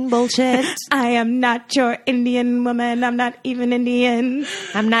fetishizing bullshit. I am not your Indian woman. I'm not even Indian.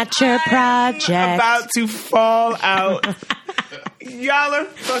 I'm not your project. About to fall out. Y'all are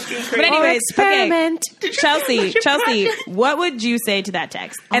fucking crazy. But anyways, experiment. okay. Chelsea, what would you say to that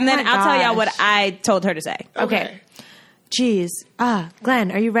text? And then my I'll tell y'all gosh. what I told her to say. Okay. Jeez.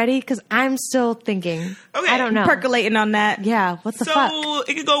 Glenn, are you ready? Because I'm still thinking. Okay. I don't know. Percolating on that. Yeah, what the So fuck?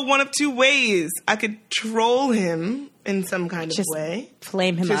 it could go one of two ways. I could troll him in some kind of way.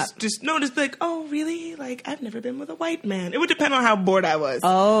 Flame him up. Just be like, oh, really? Like, I've never been with a white man. It would depend on how bored I was.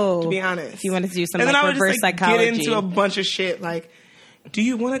 Oh. To be honest. If you wanted to do some and then I would reverse just, like, psychology. get into a bunch of shit. Like, do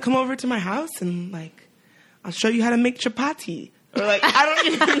you want to come over to my house and, like, I'll show you how to make chapati? Or, like, I don't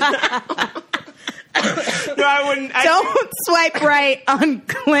even know. No, I wouldn't. Don't swipe right on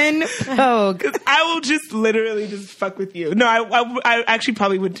Glenn Pogue. I will just literally just fuck with you. No, I actually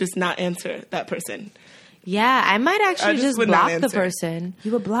probably would just not answer that person. Yeah, I might actually just just would not block the answer. person.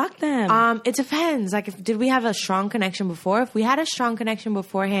 You would block them. It depends. Like, did we have a strong connection before? If we had a strong connection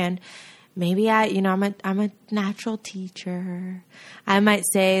beforehand, maybe I'm a natural teacher. I might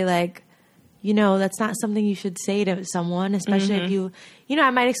say, like, that's not something you should say to someone, especially if you I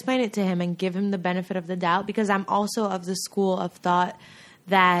might explain it to him and give him the benefit of the doubt, because I'm also of the school of thought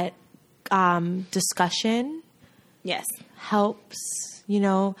that discussion Yes. helps,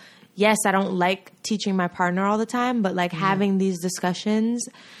 Yes, I don't like teaching my partner all the time, but like having these discussions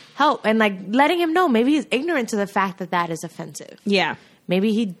help, and like letting him know maybe he's ignorant to the fact that is offensive. Yeah.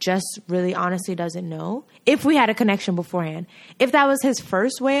 Maybe he just really honestly doesn't know. If we had a connection beforehand. If that was his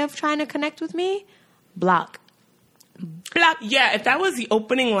first way of trying to connect with me, block. Block. Yeah, if that was the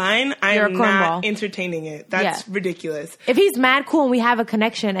opening line, I You're am a not cornball. entertaining it. That's ridiculous. If he's mad cool and we have a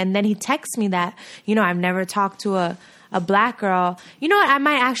connection and then he texts me that, I've never talked to a black girl, you know what? I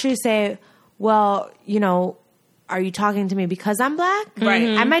might actually say, well, are you talking to me because I'm black?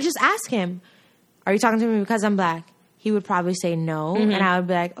 Right. I might just ask him, are you talking to me because I'm black? He would probably say no. And I would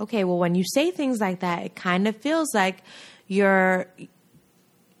be like, okay, well, when you say things like that, it kind of feels like you're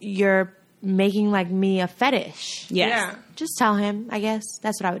making like me a fetish. Yes. Yeah. Just tell him, I guess.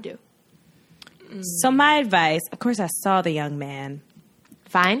 That's what I would do. So my advice, of course, I saw the young man.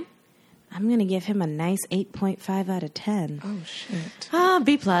 Fine? I'm going to give him a nice 8.5 out of 10. Oh, shit.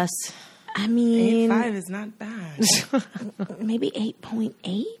 B+. I mean, 8.5 is not bad. maybe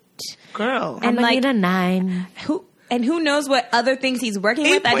 8.8. Girl. I'm gonna need a 9. Who knows what other things he's working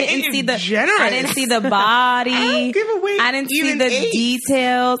with? I 8.8 didn't see is the generous. I didn't see the body. I don't give away I didn't see even the 8s.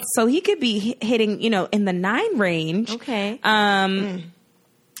 details. So he could be hitting, in the 9 range. Okay. I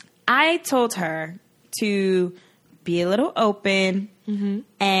told her to be a little open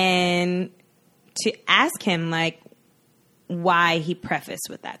and to ask him like why he prefaced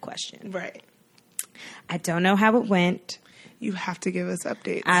with that question. Right. I don't know how it went. You have to give us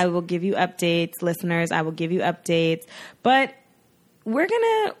updates. I will give you updates, listeners. I will give you updates. But we're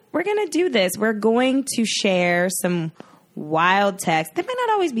gonna do this. We're going to share some wild texts. They might not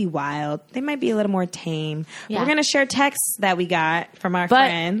always be wild. They might be a little more tame. Yeah. We're gonna share texts that we got from our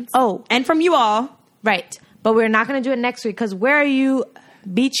friends. Oh. And from you all. Right. But we're not going to do it next week because where are you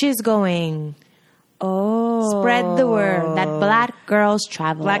beaches going? Oh. Spread the word that black girls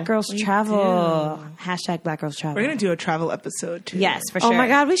travel. Black girls travel. Hashtag Black girls travel. We're going to do a travel episode, too. Yes, for sure. Oh my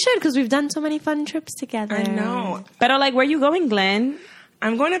God, we should because we've done so many fun trips together. I know. But like, where you going, Glenn?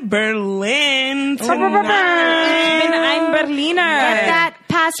 I'm going to Berlin tonight. I'm Berliner. Get that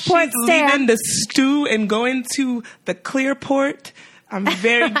passport She's stamp. leaving the stew and going to the Clearport. I'm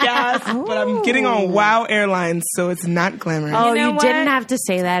very gassed, but I'm getting on WOW Airlines, so it's not glamorous. Oh, You know you what? didn't have to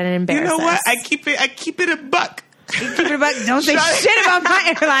say that and embarrass You know what? us. I keep it a buck. Keep it back. Don't say Shut shit about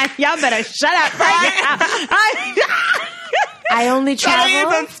my airline. Y'all better shut up right now. I only Charlie is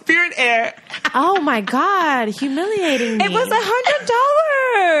travel. on Spirit Air. Oh my God, humiliating me. It was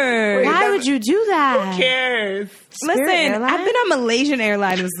 $100. Why would you do that? Who cares? Listen, Airlines? I've been on Malaysian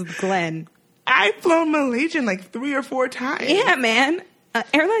Airlines with Glenn. I've flown Malaysian like 3 or 4 times. Yeah, man.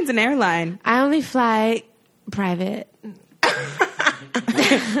 Airline's an airline. I only fly private.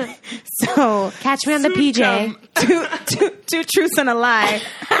 So Catch me on the PJ. two truths and a lie.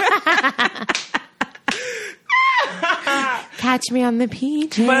 Catch me on the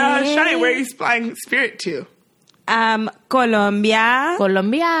PJ. But Shani, where are you flying Spirit to? Colombia.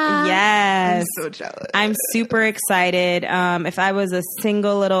 Colombia. Yes. So jealous. I'm super excited. If I was a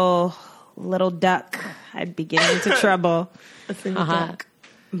single little duck, I'd be getting into trouble. A single duck.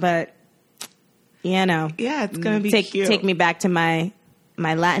 But you know, Yeah, it's gonna be take cute. me back to my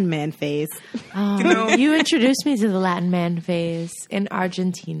Latin man phase. Oh, You know- you introduced me to the Latin man phase in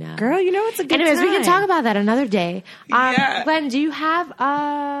Argentina. Girl, you know it's a good Anyways, we can time. talk about that another day. Yeah. Glenn, do you have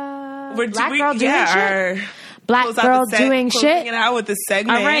black girl doing shit? our Black close out girl the doing closing shit. it out with the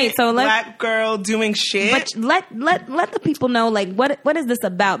segment. All right, so black girl doing shit. But let the people know, like, what is this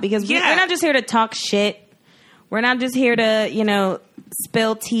about? Because Yeah. we're not just here to talk shit. We're not just here to,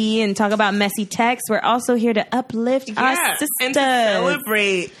 spill tea and talk about messy text. We're also here to uplift our sisters. and to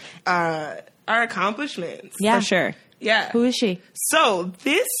celebrate our accomplishments. Yeah. For sure. Yeah. Who is she? So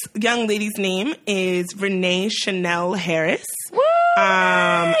this young lady's name is Renee Chanel Harris.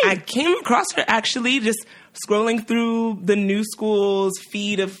 I came across her actually just scrolling through the New School's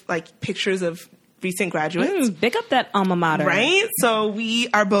feed of like pictures of recent graduates. Big up that alma mater. Right? So we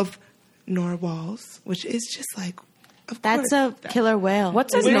are both Norwals, which is just like, of That's course. a killer whale.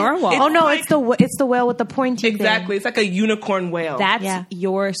 What's a It's- narwhal? it's Oh no, like- it's the whale with the pointy Exactly. It's like a unicorn whale. That's Yeah.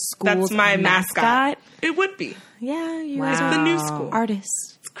 your school's That's my mascot. It would be. thing. Yeah, you Wow. guys The are New School.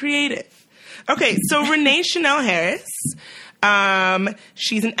 artists. It's creative. Okay, so Renee Chanel Harris,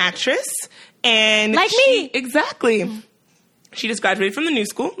 she's an actress, and Like she- me. exactly. She just graduated from the New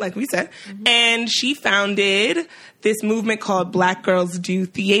School, like we said, and she founded this movement called Black Girls Do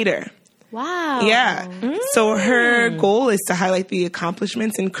Theater. Wow. Yeah. So her goal is to highlight the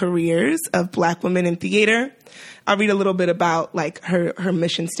accomplishments and careers of Black women in theater. I'll read a little bit about like her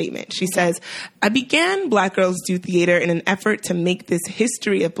mission statement. She says, "I began Black Girls Do Theater in an effort to make this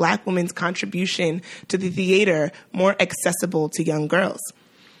history of Black women's contribution to the theater more accessible to young girls."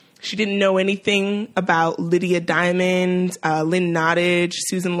 She didn't know anything about Lydia Diamond, Lynn Nottage,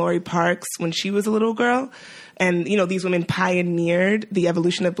 Susan Laurie Parks when she was a little girl. And, these women pioneered the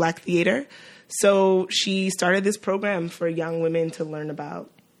evolution of Black theater. So she started this program for young women to learn about,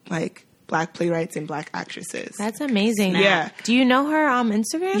 like, Black playwrights and Black actresses. That's amazing. Yeah. Do you know her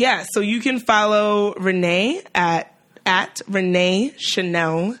Instagram? Yeah, so you can follow Renee at Renee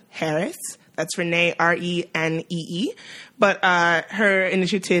Chanel Harris. That's Renee, Renee. But her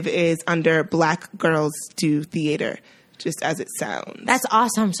initiative is under Black Girls Do Theater, just as it sounds. That's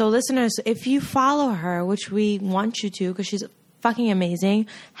awesome. So listeners, if you follow her, which we want you to because she's fucking amazing,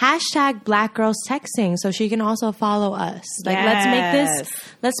 hashtag Black Girls Texting so she can also follow us. Like let's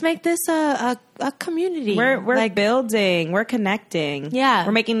make this a community. We're like building. We're connecting. Yeah.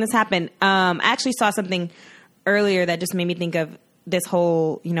 We're making this happen. I actually saw something earlier that just made me think of this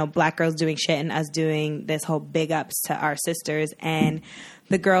whole, Black girls doing shit and us doing this whole big ups to our sisters. And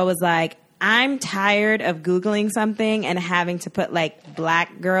the girl was like, I'm tired of Googling something and having to put like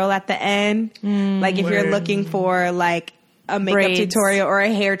Black girl at the end. Like if you're looking for like a makeup Braids. tutorial or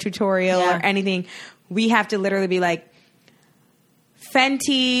a hair tutorial Yeah. or anything, we have to literally be like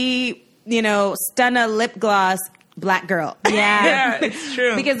Fenty, Stunna lip gloss, Black girl. yeah, it's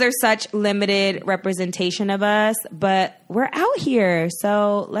true. Because there's such limited representation of us, but we're out here.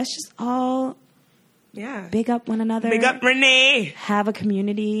 So let's just all big up one another. Big up Renee. Have a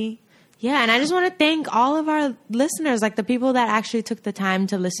community. Yeah, and I just want to thank all of our listeners, like the people that actually took the time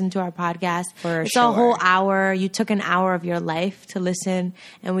to listen to our podcast. For it's sure. a whole hour. You took an hour of your life to listen,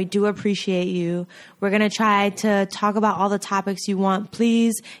 and we do appreciate you. We're going to try to talk about all the topics you want.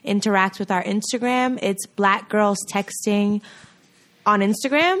 Please interact with our Instagram. It's Black Girls Texting on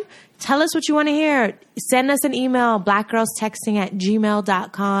Instagram. Tell us what you want to hear. Send us an email,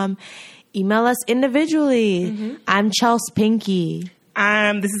 blackgirlstexting@gmail.com. Email us individually. I'm Chelsea Pinky.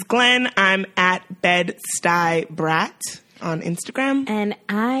 This is Glenn. I'm at Bed-Stuy Brat. on Instagram. And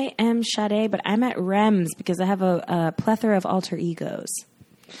I am Sade, but I'm at Rems because I have a plethora of alter egos.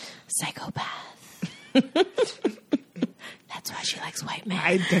 Psychopath. That's why she likes white men.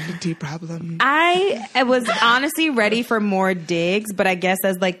 Identity problem. I was honestly ready for more digs, but I guess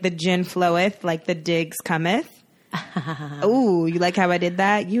as like the gin floweth, like the digs cometh. Ooh, you like how I did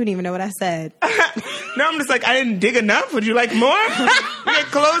that? You didn't even know what I said. No, I'm just like, I didn't dig enough. Would you like more?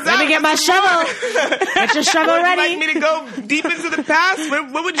 Close Let me get my shovel. Get your shovel Would ready. you like me to go deep into the past?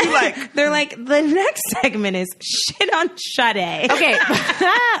 What would you like? They're like, the next segment is shit on Sade. Okay.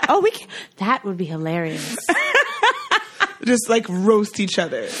 Oh, we can. That would be hilarious. Just like roast each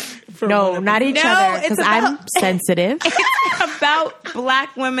other. No, not each other. Because I'm sensitive. It's about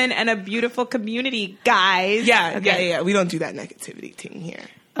black women and a beautiful community, guys. Yeah. We don't do that negativity thing here.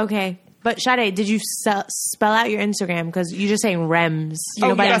 Okay. But Sade, did you spell out your Instagram? Because you're just saying Rems.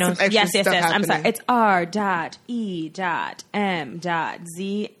 Nobody yes. knows. Yes. Stuff I'm sorry. happening. It's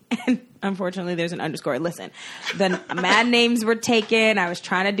R.E.M.Z. And unfortunately, there's an underscore. Listen, the mad names were taken. I was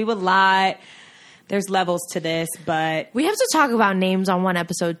trying to do a lot. There's levels to this, but We have to talk about names on one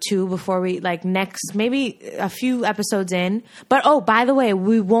episode too before we maybe a few episodes in. But by the way,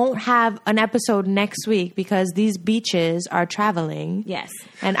 we won't have an episode next week because these beaches are traveling. yes.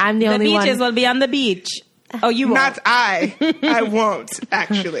 And I'm the only one. The beaches will be on the beach. Oh, you won't. Not I. I won't,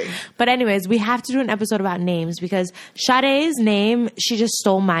 actually. But anyways, we have to do an episode about names because Sade's name, she just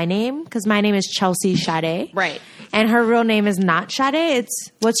stole my name because my name is Chelsea Sade. Right. And her real name is not Sade.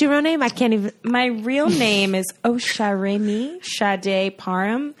 What's your real name? I can't even. My real name is Osharemi Sade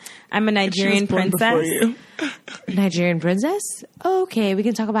Param. I'm a Nigerian She was born princess. before you. Nigerian princess? Okay, we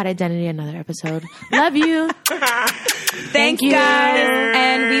can talk about identity another episode. Love you. Thank you guys.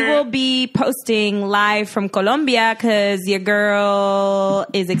 And we will be posting live from Colombia because your girl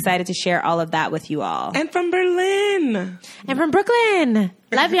is excited to share all of that with you all. And from Berlin. And from Brooklyn.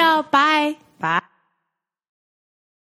 Love y'all. Bye.